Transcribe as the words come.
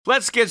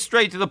Let's get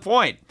straight to the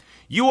point.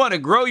 You want to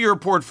grow your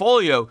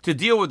portfolio to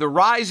deal with the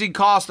rising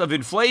cost of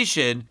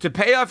inflation, to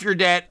pay off your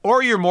debt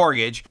or your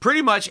mortgage,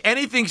 pretty much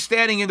anything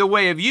standing in the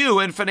way of you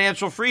and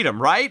financial freedom,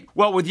 right?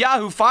 Well, with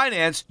Yahoo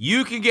Finance,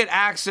 you can get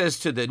access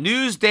to the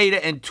news,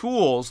 data, and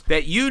tools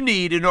that you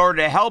need in order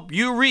to help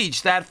you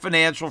reach that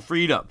financial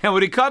freedom. And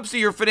when it comes to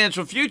your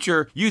financial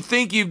future, you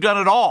think you've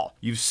done it all.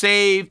 You've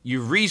saved,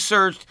 you've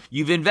researched,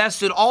 you've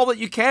invested all that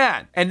you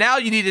can. And now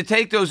you need to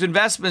take those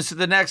investments to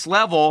the next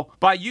level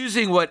by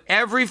using what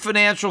every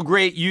financial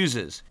great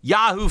uses.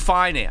 Yahoo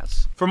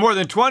Finance. For more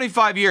than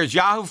 25 years,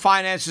 Yahoo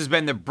Finance has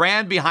been the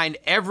brand behind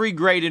every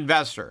great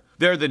investor.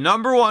 They're the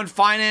 #1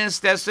 finance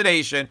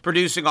destination,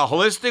 producing a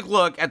holistic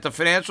look at the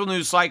financial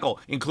news cycle,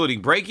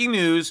 including breaking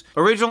news,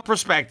 original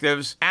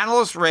perspectives,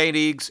 analyst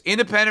ratings,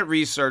 independent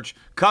research,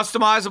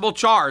 customizable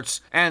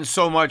charts, and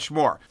so much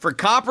more. For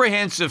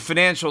comprehensive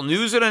financial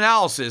news and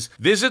analysis,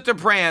 visit the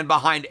brand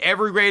behind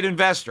every great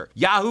investor,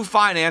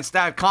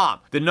 yahoofinance.com,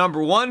 the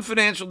 #1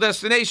 financial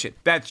destination.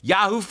 That's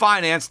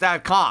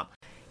yahoofinance.com.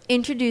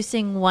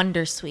 Introducing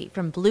Wondersuite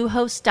from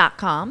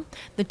Bluehost.com,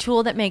 the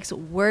tool that makes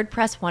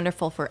WordPress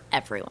wonderful for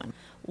everyone.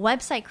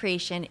 Website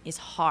creation is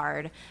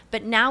hard,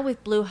 but now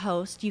with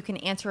Bluehost, you can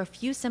answer a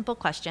few simple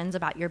questions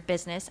about your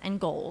business and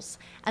goals,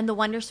 and the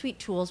Wondersuite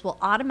tools will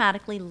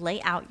automatically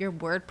lay out your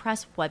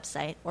WordPress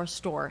website or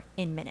store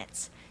in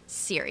minutes.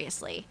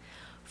 Seriously.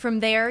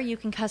 From there, you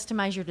can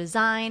customize your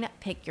design,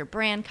 pick your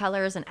brand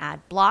colors, and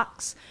add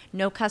blocks.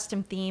 No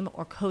custom theme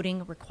or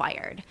coding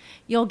required.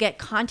 You'll get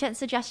content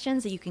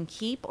suggestions that you can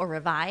keep or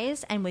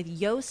revise, and with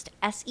Yoast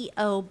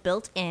SEO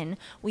built in,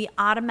 we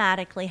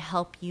automatically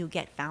help you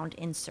get found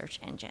in search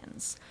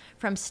engines.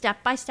 From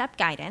step-by-step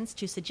guidance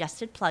to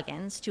suggested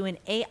plugins to an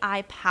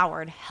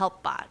AI-powered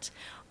help bot,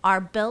 our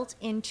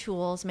built-in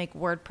tools make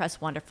WordPress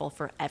wonderful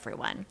for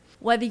everyone.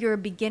 Whether you're a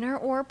beginner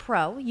or a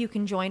pro, you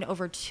can join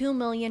over 2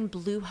 million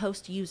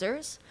Bluehost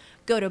users.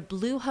 Go to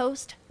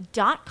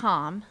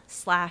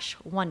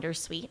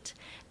bluehost.com/wondersuite.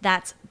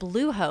 That's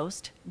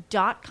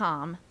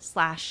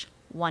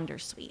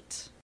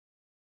bluehost.com/wondersuite.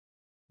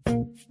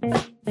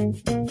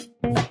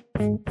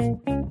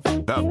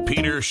 The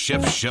Peter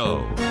Schiff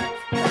Show.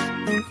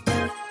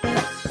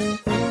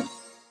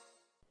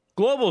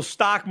 Global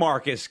stock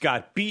markets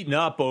got beaten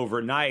up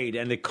overnight,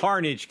 and the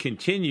carnage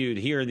continued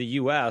here in the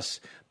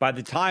U.S. By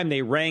the time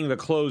they rang the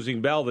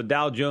closing bell, the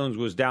Dow Jones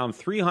was down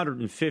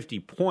 350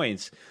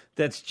 points.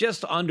 That's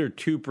just under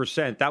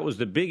 2%. That was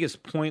the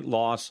biggest point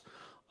loss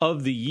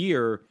of the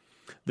year.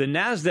 The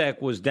NASDAQ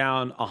was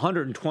down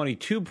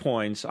 122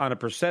 points on a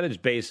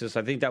percentage basis.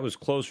 I think that was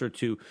closer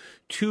to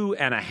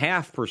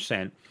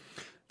 2.5%.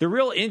 The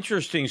real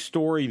interesting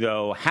story,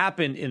 though,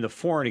 happened in the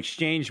foreign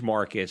exchange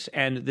markets,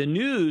 and the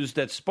news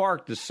that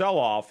sparked the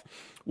sell-off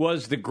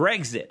was the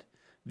Grexit,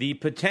 the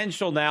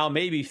potential now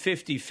maybe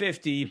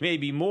 50-50,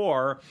 maybe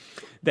more,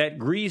 that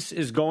Greece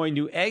is going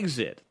to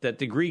exit, that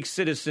the Greek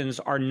citizens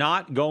are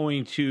not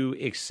going to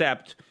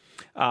accept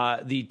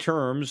the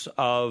terms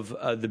of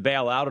the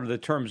bailout or the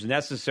terms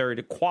necessary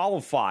to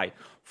qualify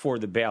for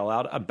the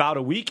bailout. About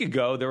a week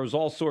ago, there was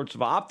all sorts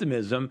of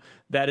optimism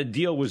that a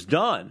deal was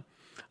done.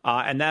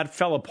 And that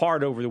fell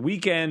apart over the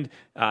weekend.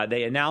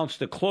 They announced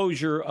the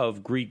closure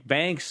of Greek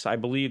banks. I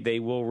believe they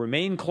will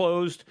remain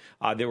closed.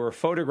 There were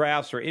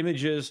photographs or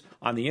images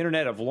on the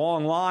internet of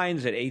long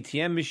lines at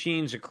ATM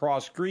machines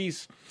across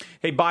Greece.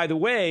 Hey, by the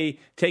way,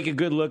 take a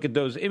good look at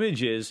those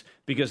images,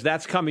 because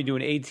that's coming to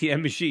an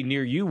ATM machine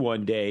near you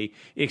one day,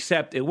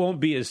 except it won't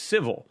be as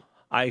civil.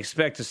 I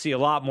expect to see a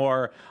lot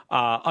more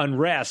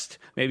unrest,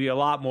 maybe a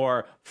lot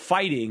more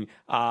fighting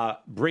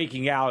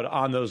breaking out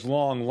on those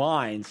long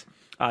lines.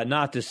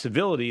 Not the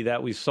civility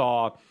that we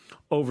saw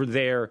over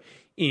there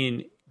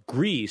in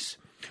Greece.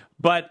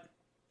 But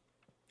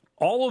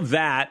all of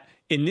that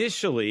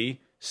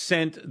initially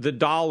sent the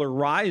dollar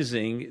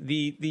rising.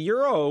 The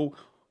euro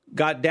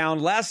got down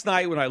last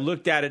night when I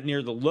looked at it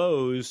near the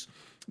lows.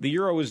 The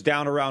euro was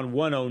down around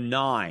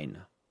 109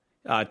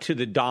 to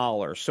the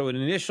dollar. So an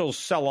initial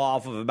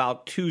sell-off of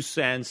about 2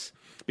 cents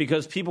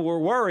because people were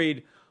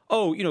worried,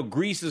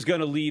 Greece is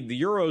going to leave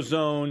the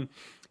Eurozone.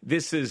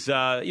 This is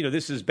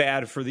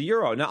bad for the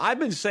euro. Now, I've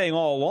been saying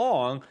all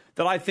along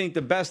that I think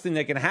the best thing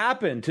that can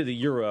happen to the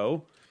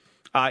euro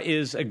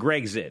is a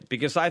Grexit,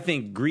 because I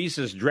think Greece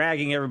is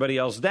dragging everybody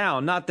else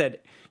down. Not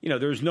that,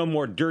 there's no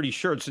more dirty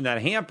shirts in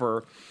that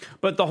hamper,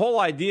 but the whole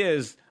idea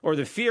is, or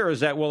the fear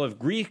is that, well, if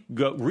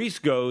Greece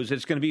goes,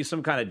 it's going to be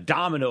some kind of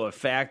domino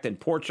effect, and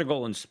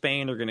Portugal and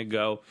Spain are going to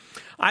go.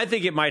 I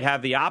think it might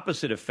have the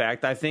opposite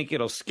effect. I think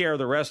it'll scare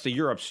the rest of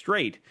Europe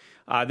straight.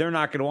 They're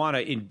not going to want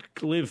to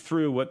live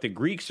through what the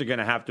Greeks are going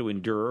to have to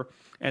endure,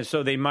 and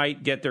so they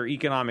might get their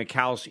economic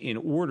house in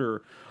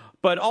order.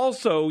 But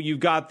also, you've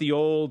got the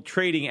old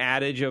trading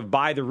adage of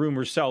buy the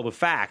rumor, sell the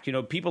fact.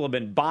 People have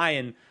been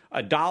buying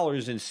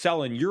dollars and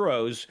selling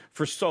euros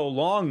for so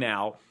long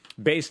now,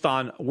 based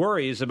on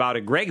worries about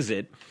a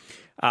Grexit,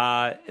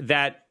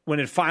 that when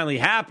it finally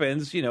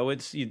happens,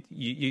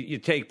 you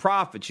take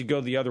profits, you go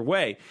the other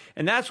way.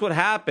 And that's what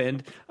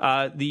happened.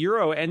 The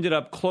euro ended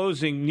up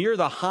closing near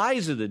the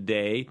highs of the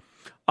day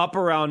up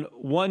around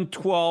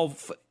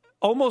 112,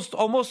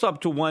 almost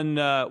up to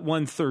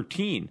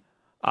 113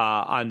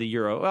 on the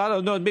euro. I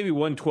don't know, maybe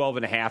 112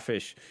 and a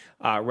half-ish,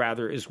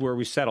 rather, is where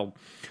we settled.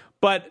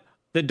 But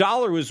the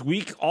dollar was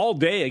weak all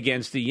day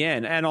against the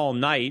yen and all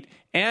night,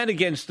 and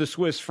against the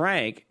Swiss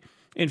franc.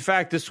 In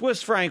fact, the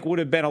Swiss franc would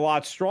have been a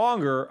lot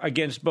stronger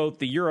against both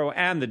the euro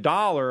and the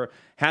dollar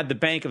had the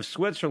Bank of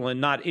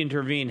Switzerland not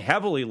intervened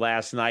heavily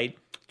last night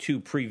to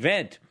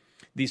prevent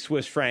the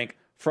Swiss franc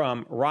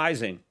from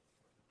rising.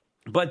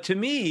 But to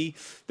me,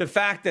 the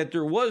fact that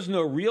there was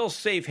no real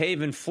safe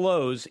haven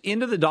flows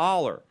into the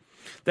dollar,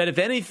 that if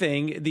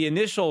anything, the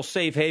initial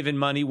safe haven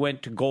money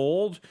went to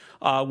gold,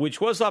 which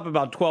was up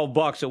about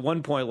 $12 at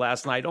one point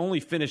last night, only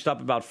finished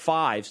up about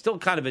 $5. Still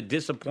kind of a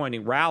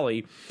disappointing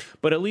rally,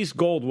 but at least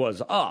gold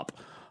was up.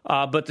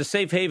 But the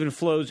safe haven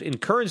flows in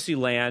currency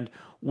land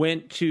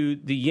went to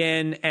the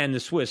yen and the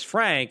Swiss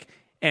franc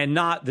and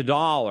not the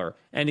dollar.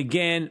 And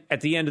again, at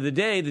the end of the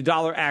day, the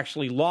dollar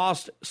actually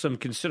lost some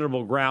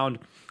considerable ground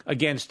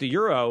against the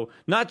euro,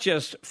 not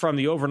just from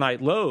the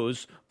overnight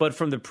lows, but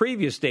from the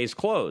previous day's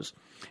close.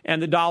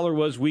 And the dollar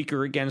was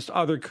weaker against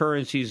other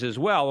currencies as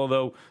well,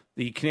 although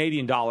the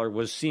Canadian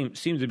dollar seemed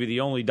to be the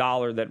only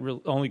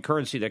only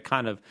currency that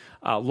kind of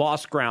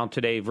lost ground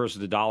today versus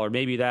the dollar.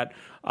 Maybe that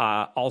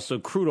also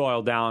crude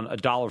oil down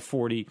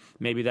 $1.40,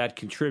 maybe that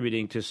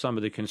contributing to some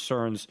of the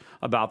concerns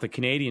about the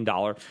Canadian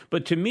dollar.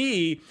 But to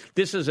me,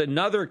 this is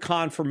another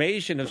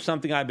confirmation of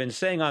something I've been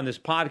saying on this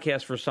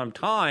podcast for some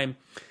time,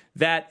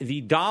 that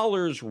the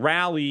dollar's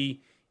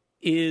rally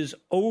is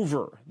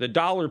over. The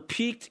dollar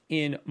peaked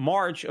in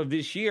March of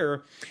this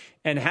year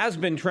and has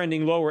been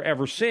trending lower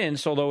ever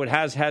since, although it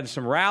has had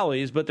some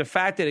rallies. But the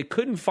fact that it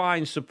couldn't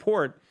find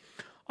support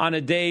on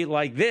a day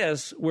like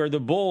this, where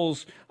the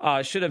bulls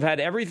should have had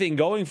everything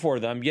going for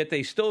them, yet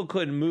they still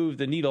couldn't move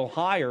the needle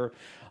higher,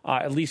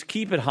 at least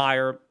keep it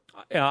higher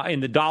in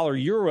the dollar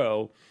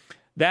euro,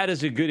 that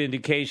is a good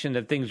indication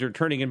that things are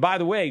turning. And by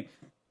the way,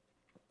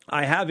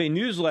 I have a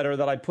newsletter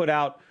that I put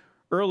out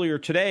earlier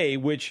today,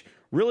 which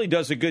really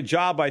does a good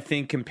job, I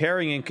think,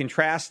 comparing and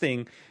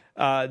contrasting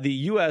the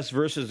U.S.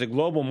 versus the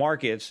global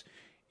markets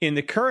in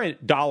the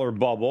current dollar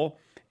bubble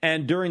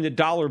and during the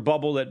dollar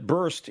bubble that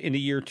burst in the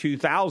year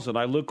 2000.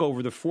 I look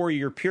over the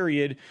 4-year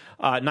period,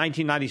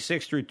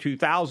 1996 through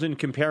 2000,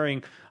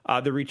 comparing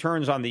the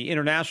returns on the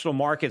international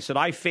markets that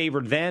I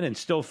favored then and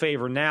still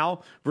favor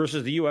now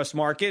versus the U.S.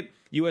 market.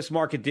 U.S.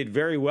 market did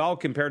very well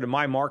compared to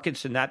my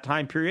markets in that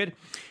time period.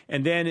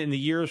 And then in the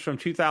years from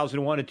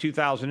 2001 to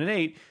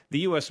 2008, the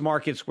U.S.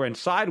 markets went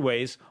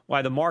sideways,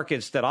 while the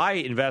markets that I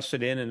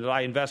invested in and that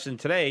I invest in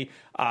today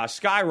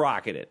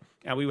skyrocketed.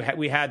 And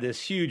we had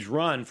this huge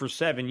run for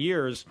 7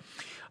 years.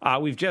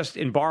 We've just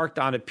embarked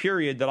on a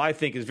period that I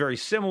think is very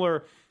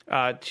similar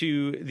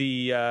to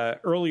the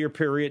earlier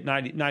period,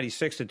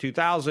 96 to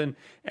 2000.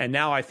 And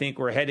now I think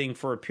we're heading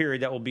for a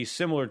period that will be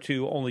similar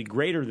to, only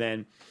greater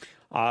than,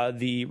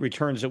 the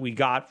returns that we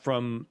got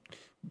from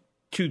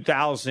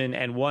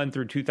 2001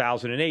 through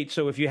 2008.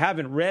 So if you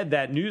haven't read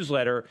that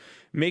newsletter,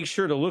 make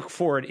sure to look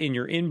for it in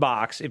your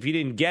inbox. If you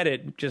didn't get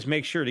it, just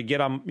make sure to get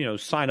on,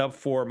 sign up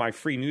for my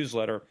free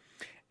newsletter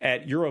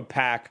at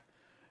Europac.com.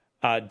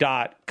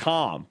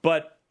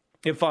 But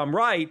if I'm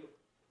right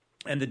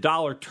and the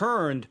dollar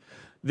turned,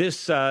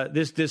 this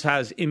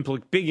has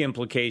big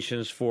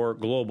implications for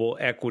global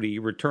equity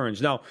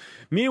returns. Now,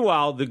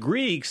 meanwhile, the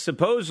Greeks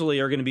supposedly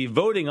are going to be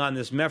voting on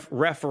this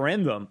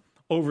referendum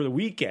over the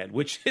weekend,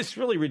 which is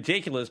really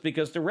ridiculous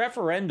because the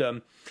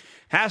referendum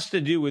has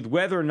to do with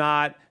whether or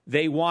not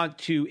they want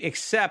to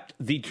accept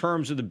the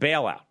terms of the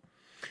bailout,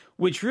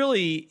 which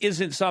really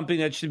isn't something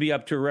that should be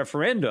up to a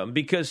referendum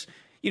because,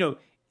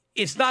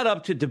 it's not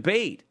up to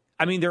debate.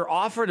 I mean, they're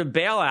offered a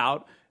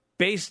bailout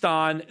based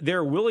on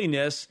their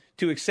willingness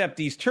to accept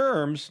these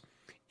terms.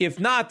 If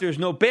not, there's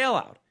no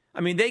bailout.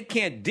 I mean, they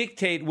can't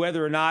dictate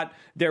whether or not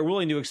they're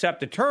willing to accept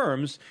the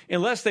terms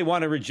unless they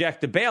want to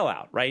reject the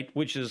bailout, right?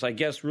 Which is, I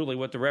guess, really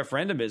what the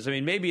referendum is. I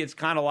mean, maybe it's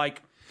kind of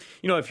like,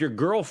 if your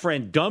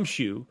girlfriend dumps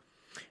you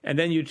and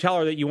then you tell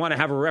her that you want to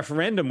have a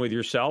referendum with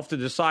yourself to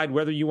decide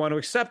whether you want to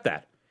accept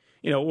that,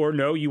 or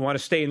no, you want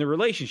to stay in the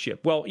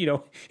relationship. Well,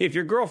 if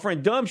your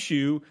girlfriend dumps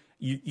you,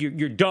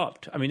 you're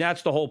dumped. I mean,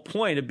 that's the whole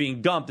point of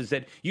being dumped, is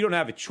that you don't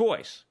have a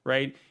choice,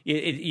 right?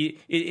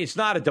 It's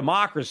not a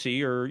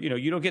democracy, or,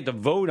 you don't get to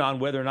vote on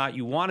whether or not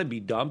you want to be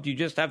dumped. You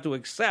just have to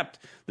accept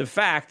the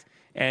fact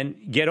and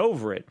get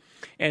over it.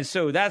 And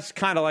so that's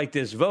kind of like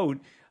this vote.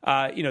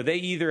 They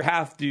either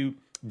have to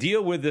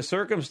deal with the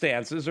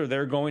circumstances or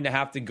they're going to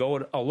have to go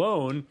it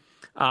alone,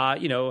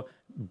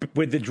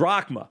 with the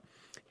drachma.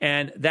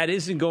 And that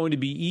isn't going to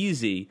be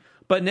easy.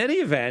 But in any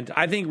event,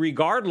 I think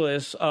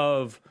regardless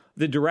of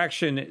the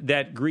direction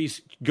that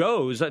Greece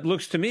goes, it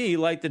looks to me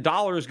like the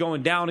dollar is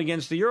going down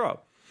against the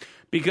euro.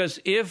 Because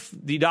if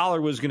the dollar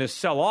was going to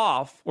sell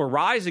off or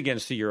rise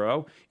against the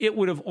euro, it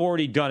would have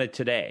already done it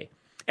today.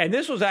 And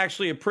this was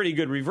actually a pretty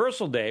good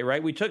reversal day,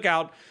 right? We took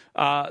out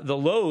the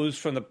lows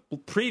from the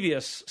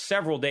previous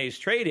several days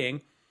trading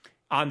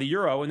on the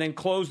euro and then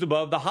closed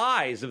above the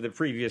highs of the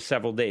previous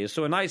several days.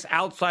 So a nice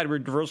outside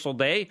reversal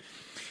day.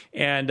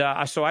 And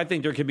so I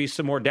think there could be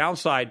some more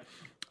downside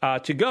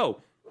to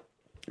go.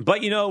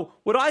 But,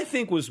 what I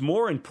think was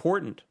more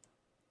important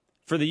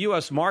for the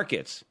U.S.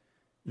 markets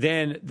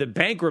than the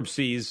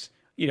bankruptcies,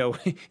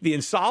 the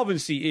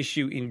insolvency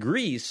issue in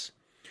Greece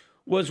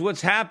was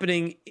what's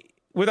happening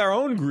with our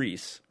own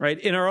Greece, right?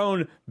 In our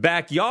own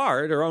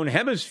backyard, our own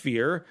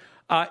hemisphere,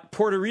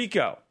 Puerto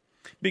Rico.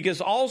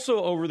 Because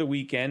also over the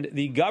weekend,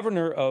 the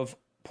governor of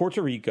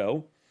Puerto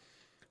Rico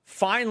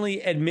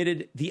finally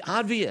admitted the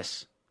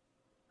obvious,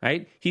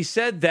 right? He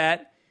said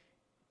that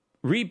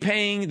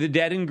repaying the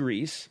debt in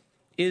Greece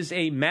is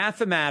a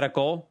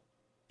mathematical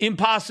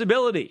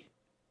impossibility,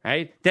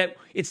 right? That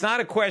it's not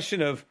a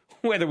question of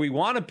whether we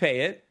want to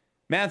pay it.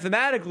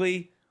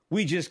 Mathematically,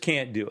 we just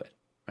can't do it,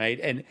 right?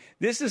 And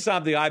this is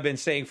something I've been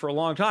saying for a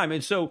long time.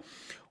 And so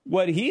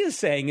what he is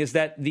saying is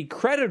that the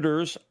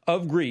creditors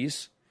of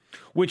Greece,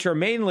 which are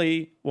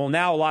mainly,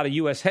 now a lot of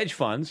U.S. hedge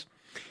funds,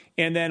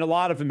 and then a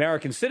lot of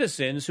American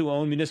citizens who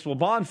own municipal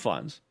bond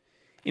funds.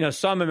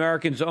 Some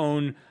Americans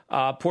own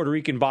Puerto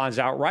Rican bonds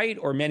outright,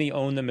 or many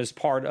own them as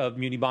part of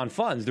muni bond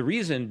funds. The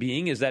reason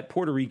being is that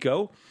Puerto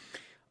Rico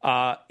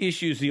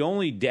issues the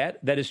only debt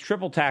that is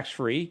triple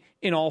tax-free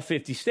in all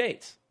 50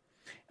 states.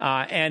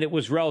 And it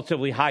was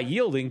relatively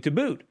high-yielding to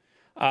boot.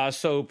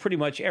 So pretty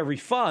much every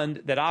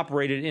fund that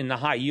operated in the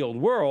high-yield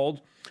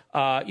world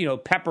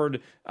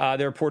peppered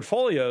their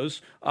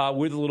portfolios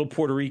with a little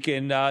Puerto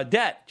Rican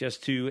debt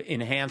just to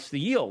enhance the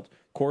yield.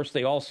 Of course,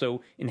 they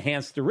also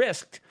enhance the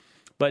risk,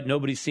 but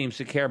nobody seems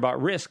to care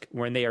about risk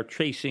when they are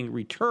chasing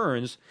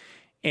returns.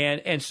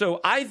 And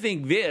so I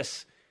think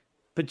this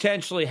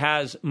potentially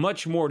has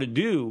much more to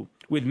do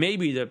with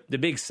maybe the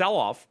big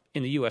sell-off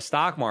in the U.S.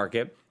 stock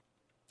market.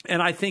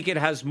 And I think it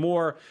has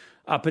more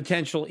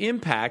potential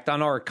impact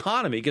on our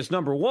economy because,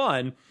 number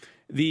one,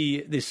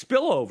 the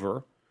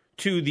spillover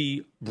to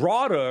the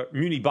broader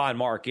muni bond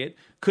market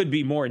could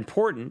be more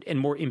important and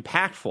more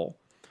impactful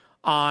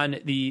on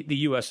the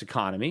U.S.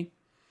 economy.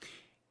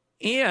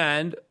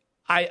 And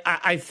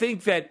I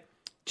think that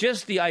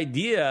just the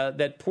idea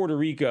that Puerto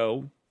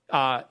Rico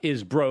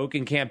is broke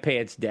and can't pay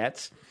its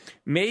debts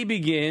may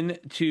begin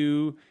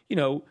to,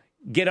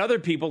 get other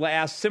people to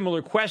ask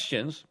similar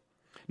questions,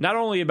 not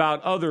only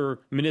about other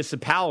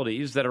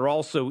municipalities that are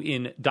also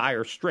in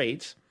dire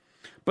straits,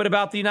 but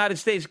about the United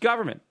States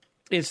government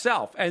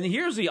itself. And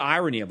here's the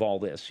irony of all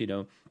this,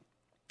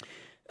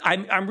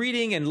 I'm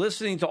reading and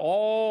listening to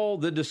all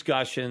the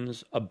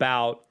discussions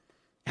about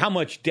how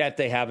much debt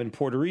they have in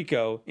Puerto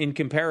Rico in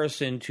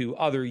comparison to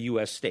other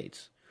U.S.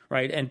 states,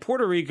 right? And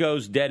Puerto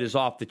Rico's debt is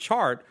off the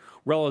chart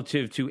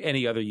relative to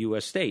any other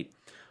U.S. state.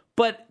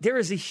 But there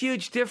is a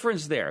huge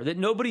difference there that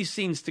nobody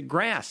seems to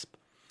grasp.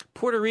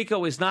 Puerto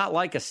Rico is not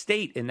like a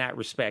state in that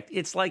respect.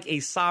 It's like a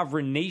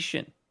sovereign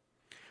nation,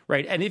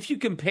 right? And if you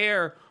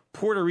compare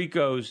Puerto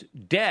Rico's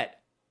debt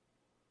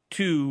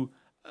to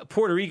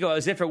Puerto Rico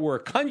as if it were a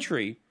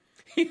country,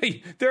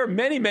 there are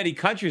many, many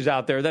countries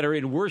out there that are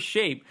in worse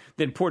shape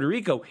than Puerto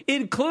Rico,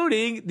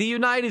 including the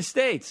United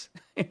States,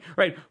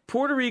 right?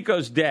 Puerto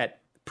Rico's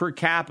debt per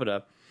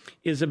capita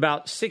is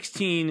about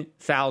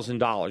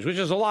 $16,000, which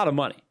is a lot of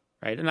money,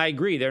 right? And I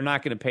agree, they're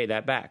not going to pay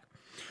that back.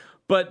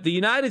 But the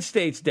United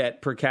States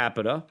debt per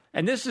capita,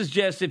 and this is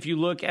just if you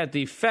look at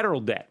the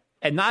federal debt,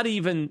 and not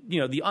even,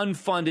 the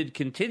unfunded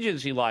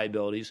contingency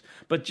liabilities,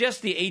 but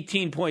just the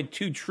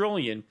 $18.2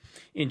 trillion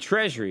in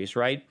treasuries,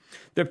 right?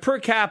 The per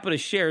capita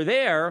share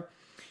there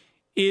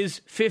is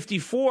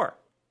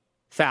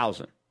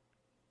 $54,000.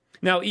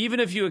 Now, even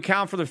if you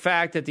account for the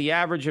fact that the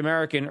average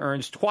American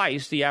earns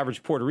twice the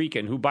average Puerto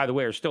Rican, who, by the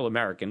way, are still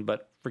American,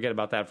 but forget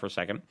about that for a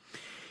second.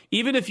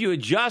 Even if you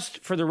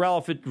adjust for the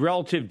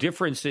relative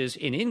differences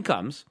in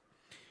incomes,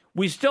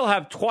 we still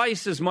have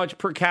twice as much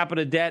per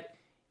capita debt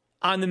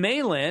on the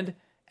mainland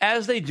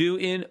as they do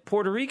in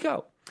Puerto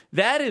Rico.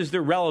 That is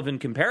the relevant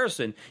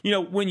comparison.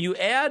 When you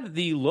add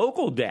the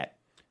local debt,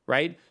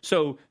 right?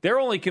 So they're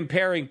only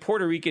comparing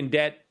Puerto Rican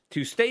debt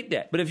to state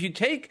debt. But if you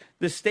take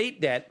the state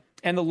debt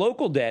and the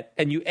local debt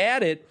and you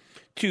add it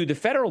to the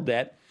federal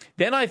debt,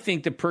 then I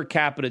think the per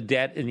capita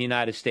debt in the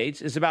United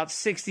States is about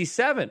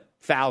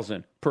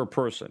 $67,000 per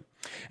person.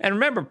 And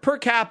remember, per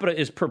capita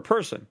is per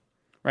person,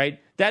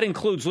 right? That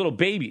includes little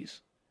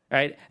babies,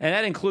 right? And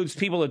that includes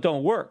people that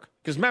don't work.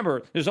 Because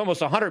remember, there's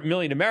almost 100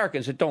 million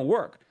Americans that don't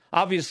work.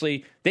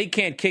 Obviously, they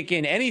can't kick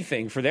in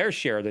anything for their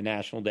share of the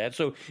national debt.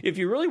 So if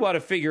you really want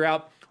to figure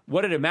out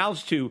what it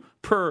amounts to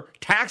per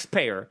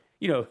taxpayer,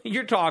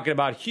 you're talking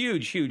about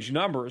huge, huge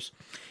numbers,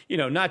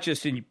 not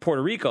just in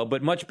Puerto Rico,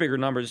 but much bigger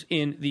numbers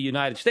in the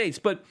United States.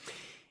 But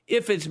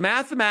if it's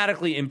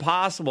mathematically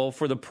impossible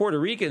for the Puerto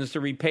Ricans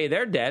to repay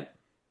their debt,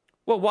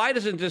 well, why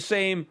doesn't the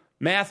same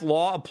math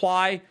law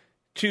apply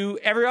to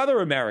every other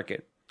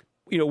American?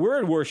 We're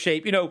in worse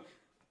shape.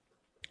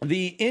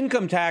 The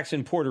income tax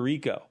in Puerto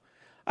Rico,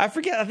 I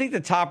think the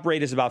top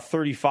rate is about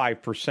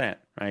 35%,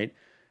 right?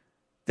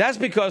 That's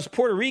because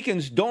Puerto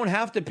Ricans don't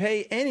have to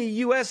pay any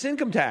U.S.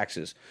 income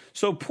taxes.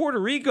 So Puerto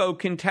Rico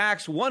can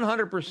tax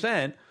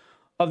 100%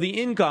 of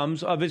the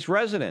incomes of its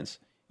residents.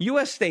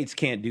 U.S. states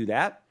can't do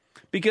that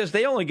because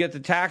they only get to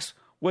tax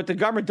what the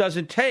government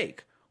doesn't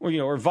take,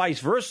 or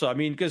vice versa. I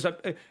mean, because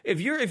if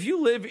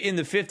you live in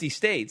the 50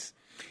 states,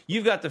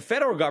 you've got the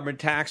federal government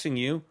taxing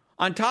you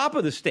on top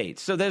of the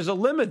states. So there's a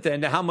limit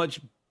then to how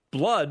much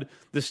blood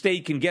the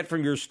state can get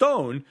from your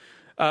stone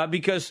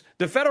because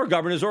the federal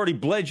government has already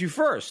bled you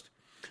first.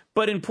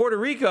 But in Puerto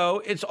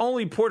Rico, it's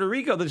only Puerto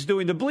Rico that's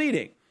doing the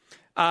bleeding.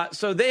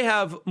 So they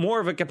have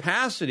more of a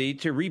capacity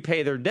to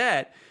repay their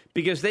debt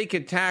because they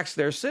can tax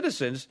their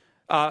citizens,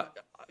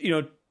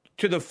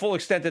 to the full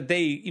extent that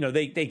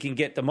they can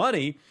get the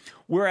money,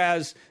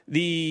 whereas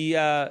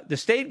the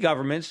state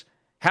governments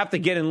have to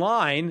get in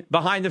line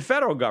behind the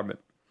federal government.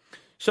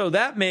 So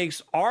that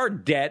makes our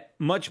debt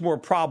much more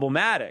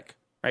problematic,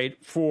 right,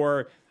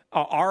 for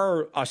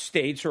our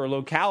states or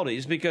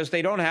localities because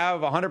they don't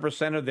have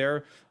 100% of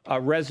their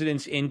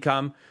residents'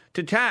 income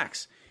to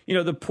tax.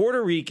 The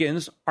Puerto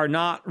Ricans are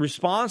not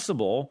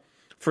responsible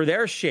for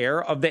their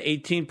share of the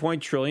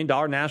 $18 trillion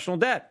national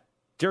debt.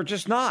 They're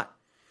just not.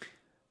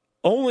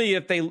 Only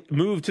if they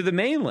move to the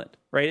mainland,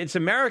 right? It's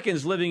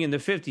Americans living in the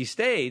 50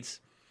 states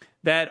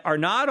that are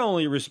not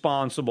only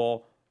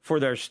responsible for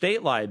their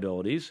state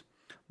liabilities,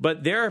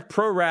 but their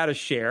pro rata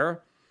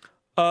share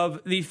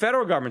of the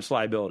federal government's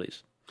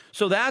liabilities.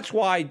 So that's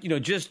why,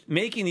 just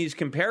making these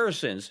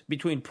comparisons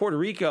between Puerto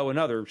Rico and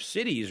other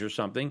cities or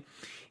something,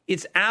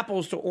 it's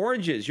apples to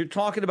oranges. You're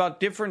talking about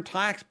different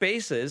tax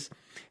bases,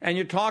 and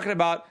you're talking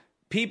about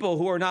people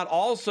who are not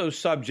also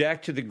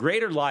subject to the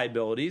greater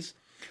liabilities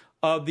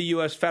of the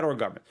U.S. federal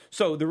government.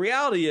 So the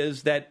reality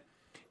is that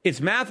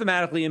it's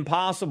mathematically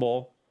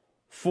impossible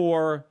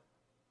for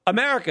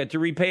America to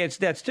repay its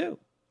debts too.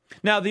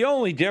 Now, the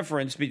only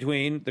difference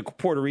between the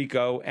Puerto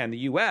Rico and the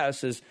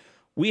U.S. is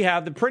we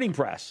have the printing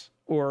press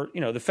or,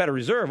 the Federal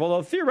Reserve.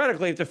 Although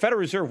theoretically, if the Federal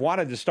Reserve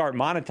wanted to start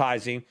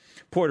monetizing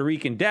Puerto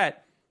Rican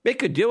debt, they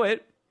could do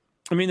it.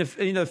 I mean,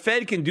 the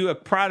Fed can do a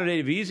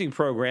quantitative easing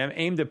program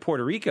aimed at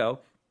Puerto Rico.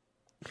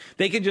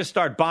 They can just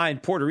start buying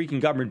Puerto Rican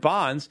government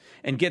bonds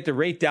and get the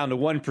rate down to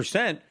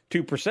 1%,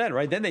 2%,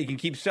 right? Then they can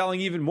keep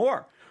selling even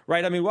more,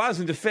 right? I mean, why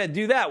doesn't the Fed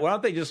do that? Why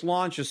don't they just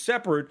launch a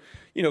separate,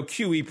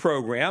 QE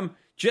program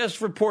just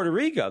for Puerto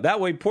Rico? That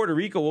way, Puerto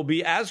Rico will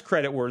be as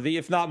creditworthy,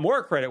 if not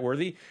more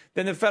creditworthy,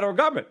 than the federal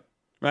government,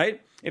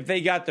 right? If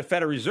they got the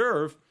Federal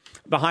Reserve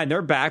behind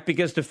their back,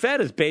 because the Fed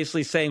is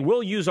basically saying,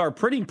 we'll use our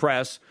printing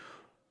press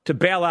to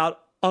bail out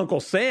Uncle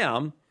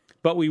Sam,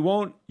 but we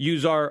won't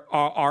use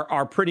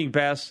our printing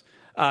press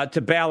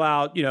to bail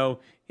out,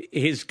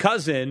 his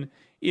cousin,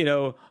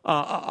 Uncle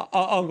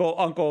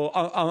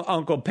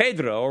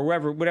Pedro, or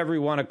whatever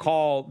you want to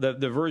call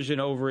the version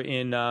over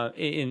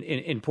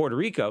in Puerto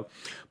Rico.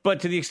 But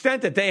to the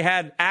extent that they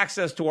had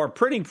access to our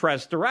printing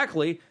press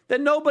directly,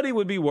 then nobody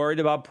would be worried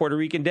about Puerto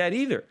Rican debt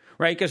either,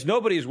 right? Because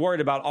nobody's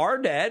worried about our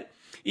debt,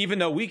 even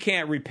though we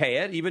can't repay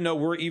it, even though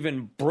we're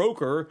even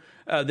broker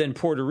than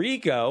Puerto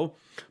Rico,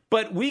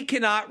 but we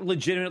cannot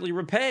legitimately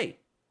repay,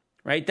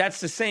 right?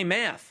 That's the same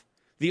math.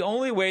 The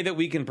only way that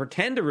we can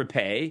pretend to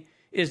repay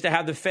is to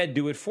have the Fed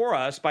do it for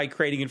us by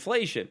creating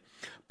inflation.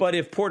 But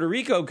if Puerto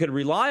Rico could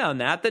rely on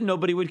that, then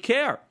nobody would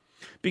care.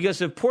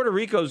 Because if Puerto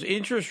Rico's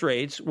interest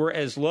rates were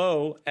as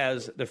low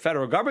as the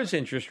federal government's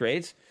interest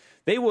rates,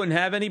 they wouldn't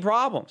have any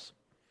problems,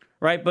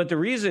 right? But the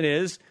reason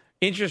is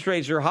interest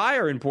rates are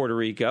higher in Puerto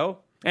Rico,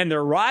 and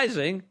they're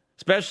rising,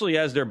 especially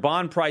as their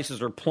bond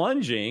prices are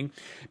plunging,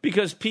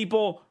 because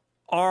people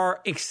are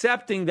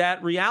accepting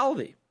that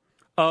reality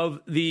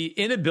of the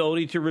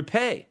inability to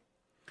repay.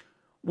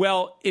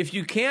 Well, if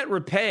you can't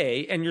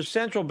repay and your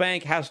central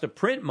bank has to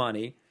print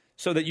money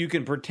so that you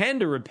can pretend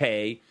to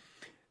repay,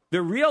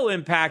 the real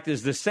impact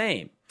is the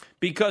same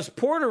because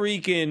Puerto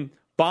Rican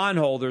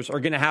bondholders are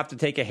going to have to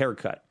take a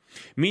haircut,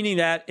 meaning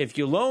that if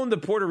you loan the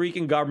Puerto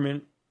Rican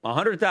government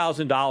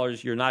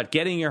 $100,000, you're not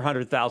getting your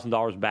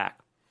 $100,000 back.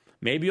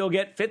 Maybe you'll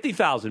get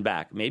 $50,000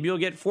 back. Maybe you'll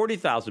get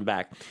 $40,000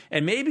 back.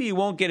 And maybe you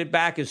won't get it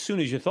back as soon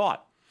as you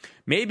thought.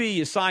 Maybe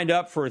you signed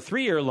up for a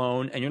 3-year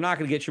loan and you're not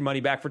going to get your money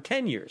back for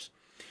 10 years.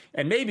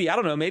 And maybe, I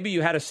don't know, maybe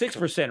you had a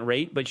 6%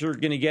 rate, but you're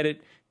going to get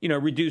it,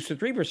 reduced to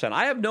 3%.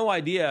 I have no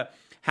idea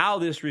how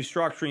this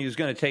restructuring is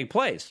going to take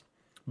place.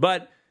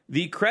 But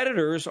the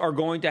creditors are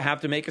going to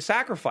have to make a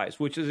sacrifice,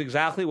 which is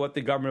exactly what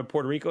the government of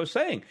Puerto Rico is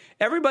saying.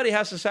 Everybody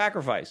has to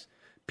sacrifice.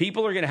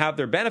 People are going to have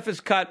their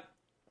benefits cut,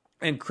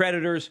 and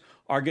creditors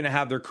are going to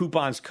have their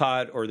coupons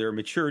cut or their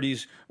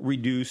maturities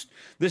reduced.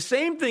 The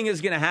same thing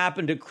is going to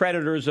happen to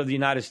creditors of the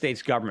United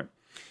States government.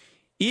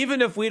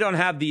 Even if we don't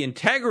have the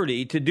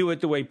integrity to do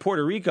it the way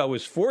Puerto Rico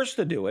was forced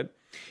to do it,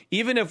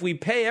 even if we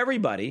pay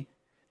everybody,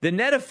 the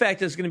net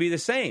effect is going to be the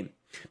same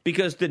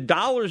because the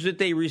dollars that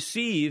they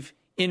receive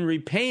in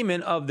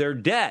repayment of their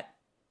debt,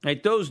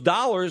 right, those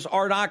dollars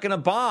are not going to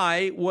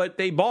buy what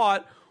they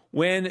bought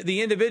when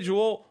the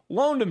individual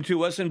loaned them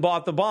to us and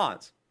bought the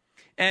bonds.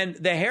 And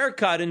the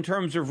haircut in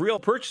terms of real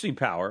purchasing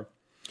power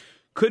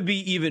could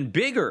be even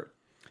bigger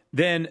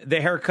than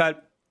the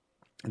haircut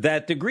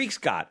that the Greeks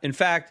got. In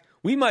fact,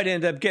 we might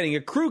end up getting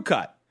a crew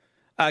cut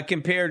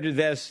compared to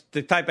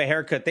the type of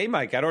haircut they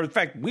might get. Or in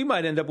fact, we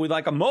might end up with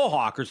like a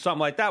mohawk or something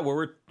like that,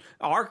 where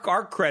our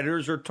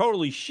creditors are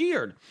totally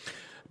sheared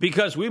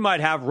because we might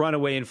have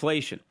runaway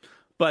inflation.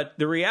 But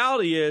the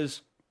reality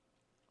is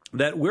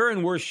that we're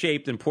in worse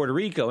shape than Puerto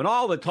Rico. And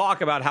all the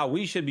talk about how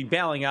we should be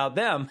bailing out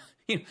them,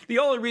 the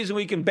only reason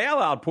we can bail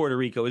out Puerto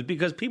Rico is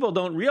because people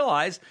don't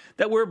realize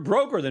that we're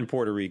broker than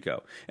Puerto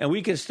Rico. And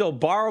we can still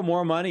borrow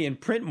more money and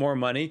print more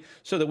money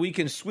so that we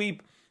can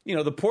sweep,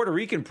 the Puerto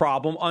Rican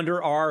problem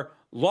under our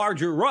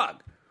larger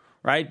rug,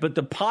 right? But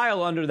the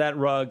pile under that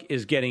rug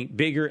is getting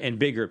bigger and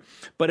bigger.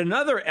 But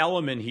another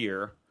element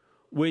here,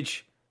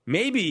 which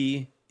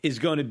maybe is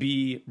going to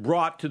be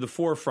brought to the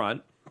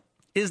forefront,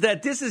 is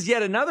that this is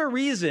yet another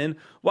reason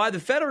why the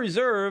Federal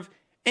Reserve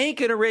ain't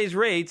going to raise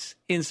rates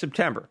in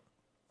September.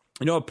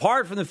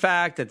 Apart from the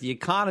fact that the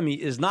economy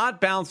is not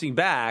bouncing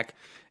back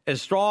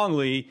as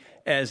strongly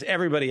as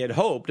everybody had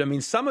hoped. I mean,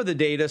 some of the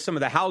data, some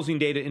of the housing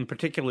data in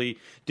particular,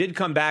 did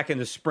come back in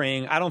the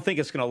spring. I don't think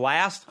it's going to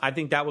last. I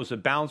think that was a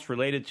bounce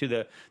related to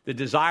the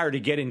desire to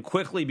get in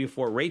quickly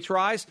before rates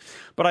rise.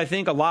 But I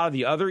think a lot of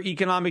the other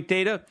economic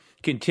data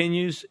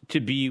continues to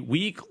be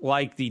weak,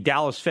 like the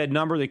Dallas Fed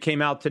number that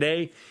came out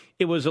today.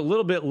 It was a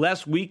little bit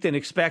less weak than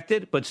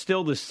expected, but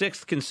still the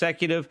sixth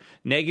consecutive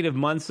negative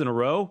months in a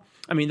row.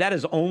 I mean, that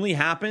has only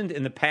happened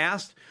in the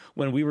past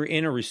when we were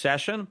in a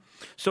recession.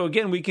 So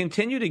again, we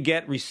continue to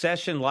get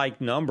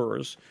recession-like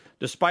numbers,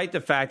 despite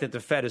the fact that the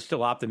Fed is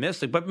still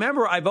optimistic. But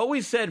remember, I've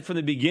always said from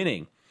the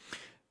beginning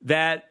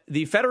that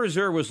the Federal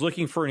Reserve was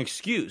looking for an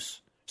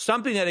excuse,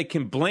 something that it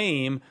can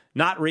blame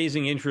not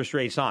raising interest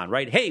rates on,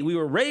 right? Hey, we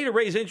were ready to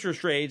raise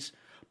interest rates,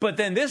 but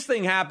then this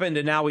thing happened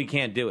and now we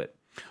can't do it.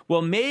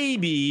 Well,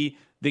 maybe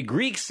the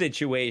Greek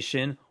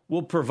situation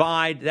will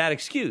provide that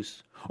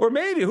excuse. Or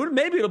maybe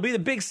it'll be the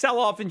big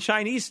sell-off in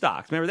Chinese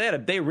stocks. Remember,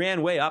 they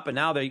ran way up and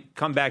now they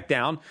come back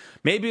down.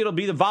 Maybe it'll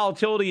be the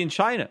volatility in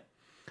China.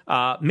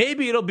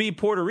 Maybe it'll be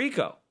Puerto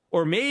Rico.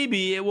 Or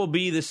maybe it will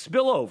be the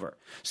spillover.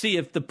 See,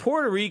 if the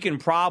Puerto Rican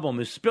problem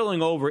is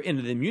spilling over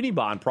into the muni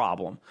bond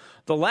problem,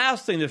 the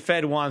last thing the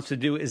Fed wants to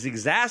do is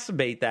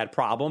exacerbate that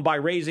problem by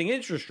raising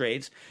interest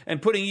rates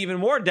and putting even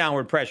more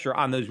downward pressure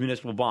on those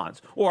municipal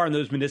bonds or on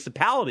those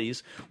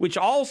municipalities, which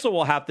also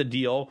will have to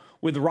deal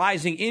with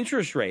rising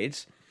interest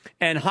rates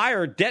and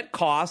higher debt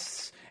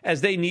costs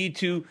as they need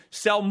to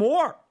sell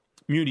more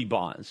muni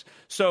bonds.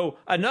 So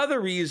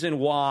another reason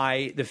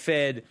why the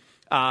Fed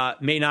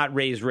may not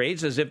raise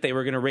rates, as if they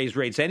were going to raise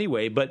rates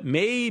anyway, but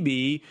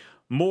maybe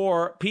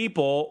more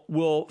people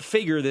will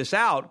figure this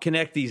out,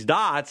 connect these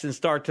dots, and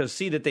start to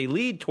see that they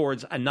lead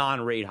towards a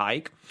non-rate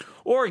hike.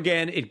 Or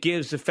again, it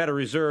gives the Federal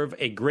Reserve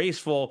a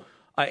graceful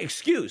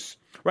excuse,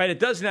 right? It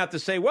doesn't have to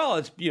say, well,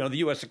 it's the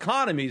U.S.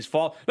 economy's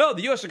fault. No,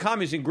 the U.S.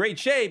 economy is in great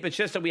shape. It's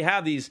just that we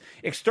have these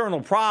external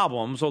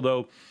problems,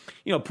 although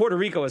Puerto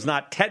Rico is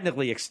not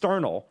technically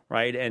external,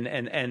 right?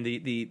 And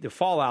the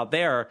fallout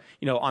there,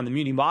 on the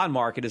muni bond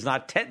market is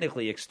not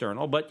technically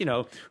external, but,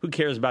 who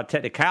cares about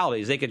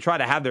technicalities? They could try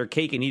to have their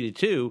cake and eat it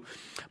too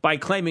by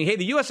claiming, hey,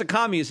 the U.S.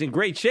 economy is in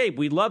great shape.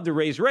 We'd love to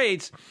raise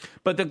rates,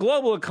 but the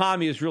global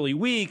economy is really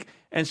weak.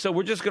 And so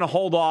we're just going to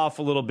hold off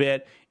a little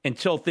bit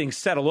until things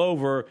settle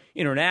over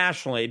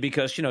internationally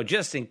because,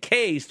 just in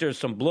case there's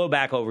some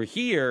blowback over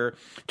here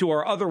to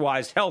our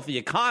otherwise healthy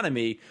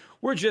economy,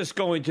 we're just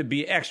going to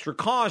be extra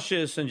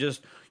cautious and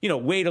just,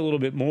 wait a little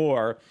bit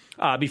more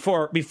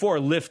before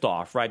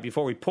liftoff, right?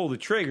 Before we pull the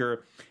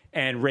trigger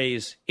and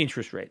raise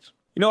interest rates.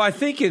 I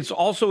think it's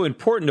also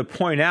important to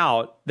point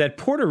out that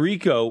Puerto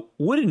Rico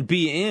wouldn't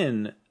be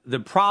in the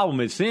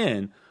problem it's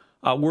in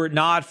were it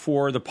not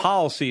for the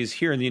policies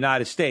here in the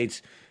United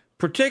States,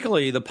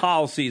 particularly the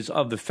policies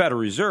of the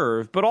Federal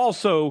Reserve, but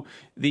also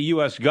the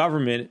U.S.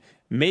 government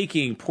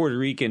making Puerto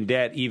Rican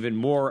debt even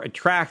more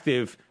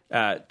attractive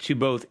to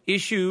both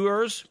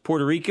issuers,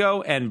 Puerto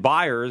Rico, and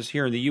buyers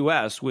here in the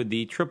U.S. with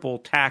the triple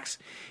tax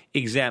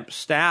exempt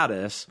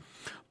status.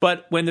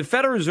 But when the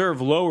Federal Reserve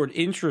lowered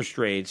interest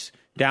rates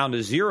down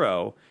to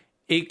zero,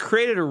 it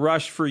created a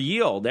rush for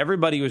yield.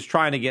 Everybody was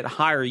trying to get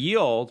higher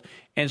yield.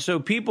 And so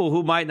people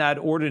who might not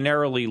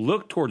ordinarily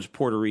look towards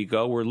Puerto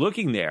Rico were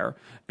looking there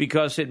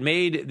because it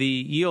made the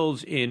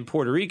yields in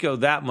Puerto Rico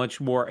that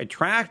much more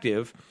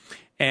attractive.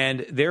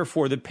 And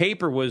therefore, the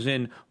paper was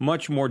in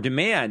much more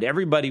demand.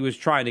 Everybody was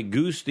trying to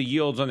goose the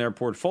yields on their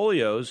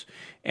portfolios.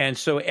 And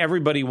so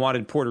everybody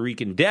wanted Puerto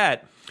Rican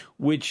debt,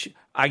 which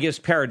I guess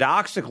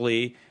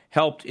paradoxically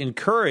helped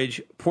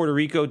encourage Puerto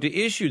Rico to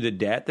issue the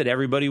debt that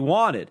everybody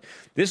wanted.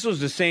 This was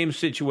the same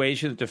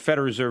situation that the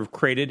Federal Reserve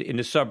created in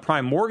the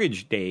subprime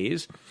mortgage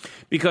days.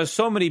 Because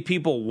so many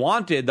people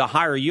wanted the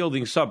higher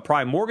yielding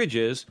subprime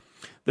mortgages,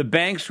 the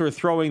banks were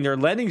throwing their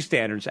lending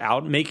standards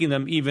out, making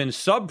them even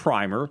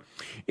subprimer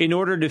in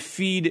order to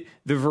feed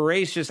the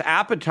voracious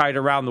appetite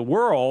around the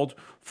world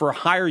for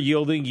higher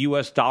yielding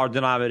U.S. dollar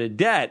denominated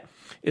debt,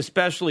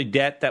 especially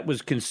debt that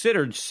was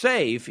considered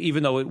safe,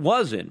 even though it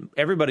wasn't.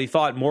 Everybody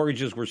thought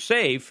mortgages were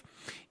safe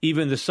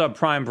even the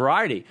subprime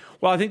variety.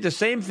 Well, I think the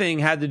same thing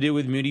had to do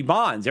with muni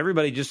bonds.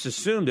 Everybody just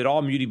assumed that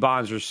all muni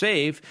bonds are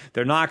safe.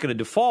 They're not going to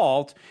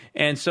default.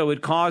 And so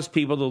it caused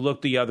people to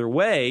look the other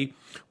way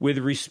with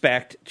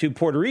respect to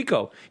Puerto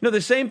Rico.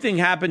 The same thing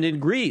happened in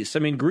Greece. I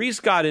mean, Greece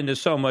got into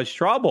so much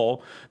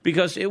trouble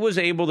because it was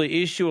able to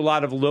issue a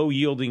lot of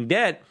low-yielding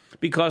debt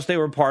because they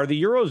were part of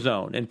the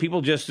Eurozone. And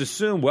people just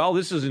assume, well,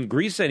 this isn't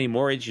Greece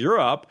anymore, it's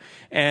Europe.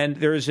 And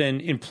there's an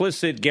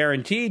implicit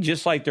guarantee,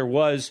 just like there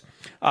was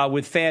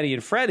with Fannie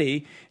and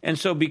Freddie. And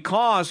so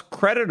because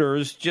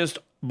creditors just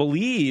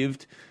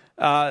believed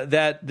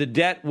that the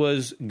debt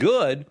was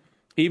good,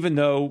 even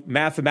though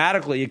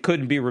mathematically it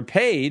couldn't be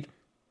repaid,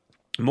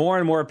 more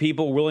and more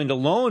people were willing to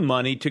loan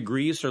money to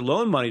Greece or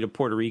loan money to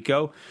Puerto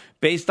Rico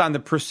based on the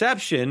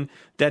perception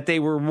that they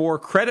were more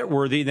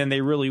creditworthy than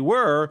they really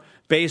were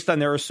based on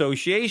their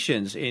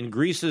associations. In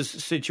Greece's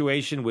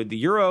situation with the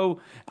euro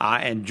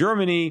and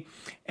Germany,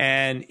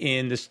 and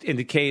in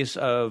the case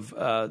of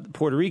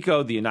Puerto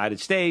Rico, the United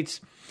States.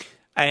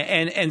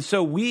 And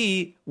so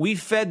we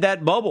fed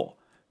that bubble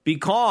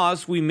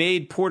because we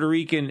made Puerto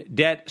Rican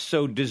debt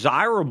so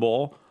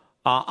desirable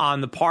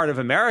on the part of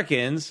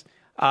Americans.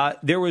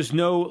 There was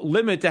no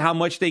limit to how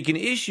much they can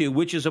issue,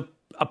 which is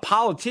a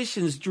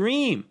politician's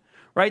dream,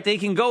 right? They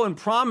can go and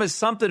promise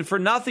something for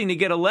nothing to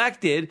get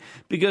elected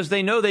because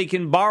they know they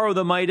can borrow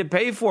the money to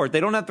pay for it. They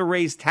don't have to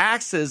raise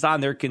taxes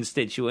on their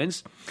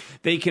constituents.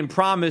 They can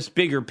promise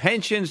bigger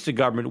pensions to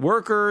government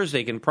workers.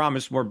 They can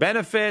promise more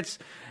benefits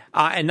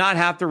and not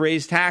have to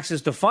raise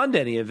taxes to fund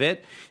any of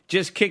it.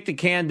 Just kick the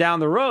can down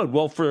the road.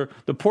 Well, for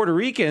the Puerto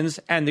Ricans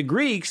and the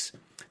Greeks,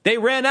 they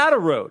ran out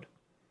of road.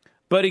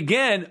 But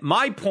again,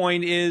 my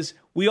point is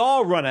we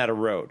all run out of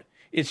road.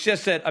 It's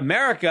just that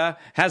America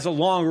has a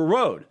longer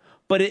road,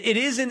 but it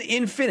isn't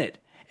infinite.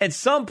 At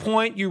some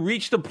point, you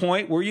reach the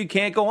point where you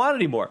can't go on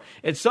anymore.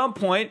 At some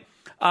point,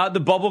 the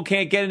bubble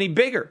can't get any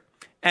bigger,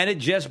 and it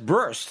just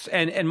bursts.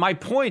 And my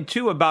point,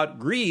 too, about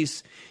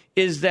Greece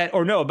is that,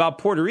 about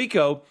Puerto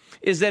Rico,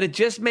 is that it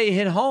just may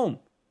hit home.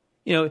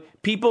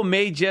 People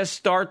may just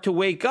start to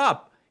wake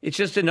up. It's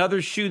just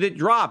another shoe that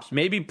drops.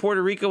 Maybe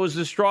Puerto Rico is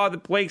the straw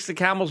that breaks the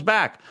camel's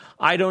back.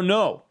 I don't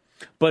know.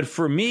 But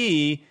for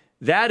me,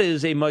 that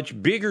is a much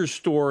bigger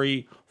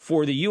story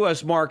for the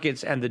U.S.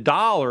 markets and the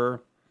dollar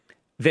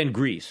than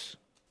Greece.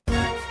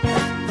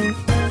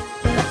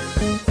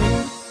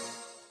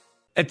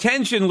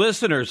 Attention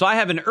listeners, I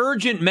have an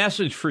urgent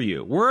message for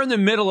you. We're in the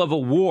middle of a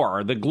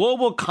war. The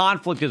global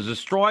conflict is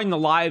destroying the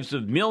lives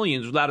of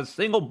millions without a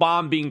single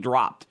bomb being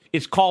dropped.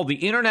 It's called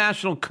the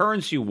International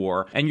Currency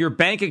War, and your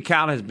bank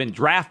account has been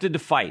drafted to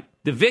fight.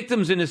 The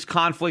victims in this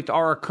conflict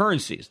are our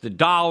currencies, the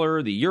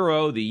dollar, the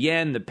euro, the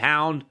yen, the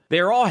pound. They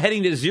are all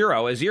heading to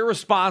zero as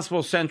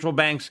irresponsible central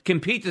banks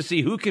compete to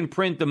see who can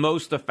print the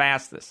most the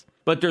fastest.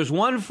 But there's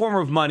one form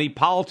of money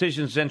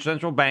politicians and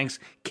central banks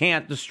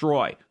can't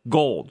destroy: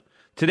 gold.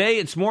 Today,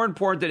 it's more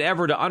important than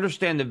ever to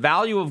understand the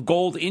value of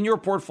gold in your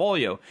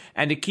portfolio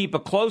and to keep a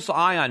close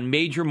eye on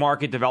major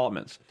market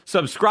developments.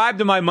 Subscribe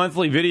to my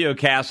monthly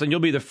videocast and you'll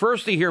be the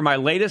first to hear my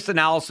latest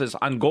analysis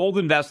on gold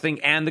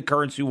investing and the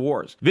currency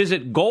wars.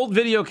 Visit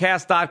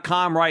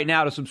goldvideocast.com right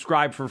now to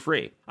subscribe for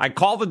free. I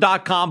call the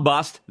dot-com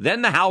bust,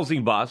 then the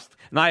housing bust,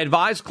 and I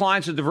advise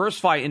clients to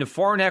diversify into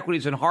foreign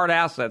equities and hard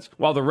assets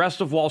while the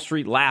rest of Wall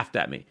Street laughed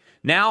at me.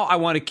 Now I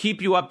want to keep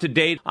you up to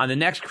date on the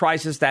next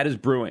crisis that is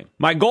brewing.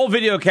 My Gold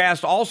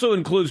Videocast also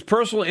includes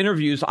personal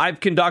interviews I've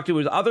conducted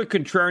with other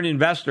contrarian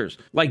investors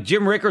like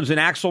Jim Rickards and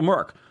Axel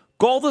Merck.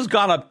 Gold has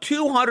gone up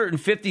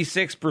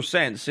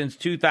 256% since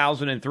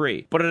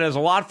 2003, but it has a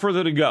lot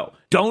further to go.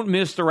 Don't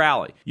miss the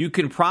rally. You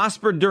can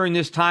prosper during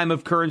this time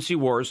of currency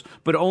wars,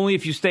 but only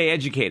if you stay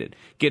educated.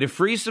 Get a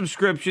free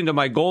subscription to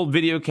my Gold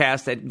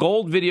Videocast at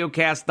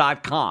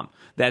goldvideocast.com.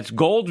 That's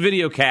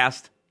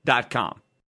goldvideocast.com.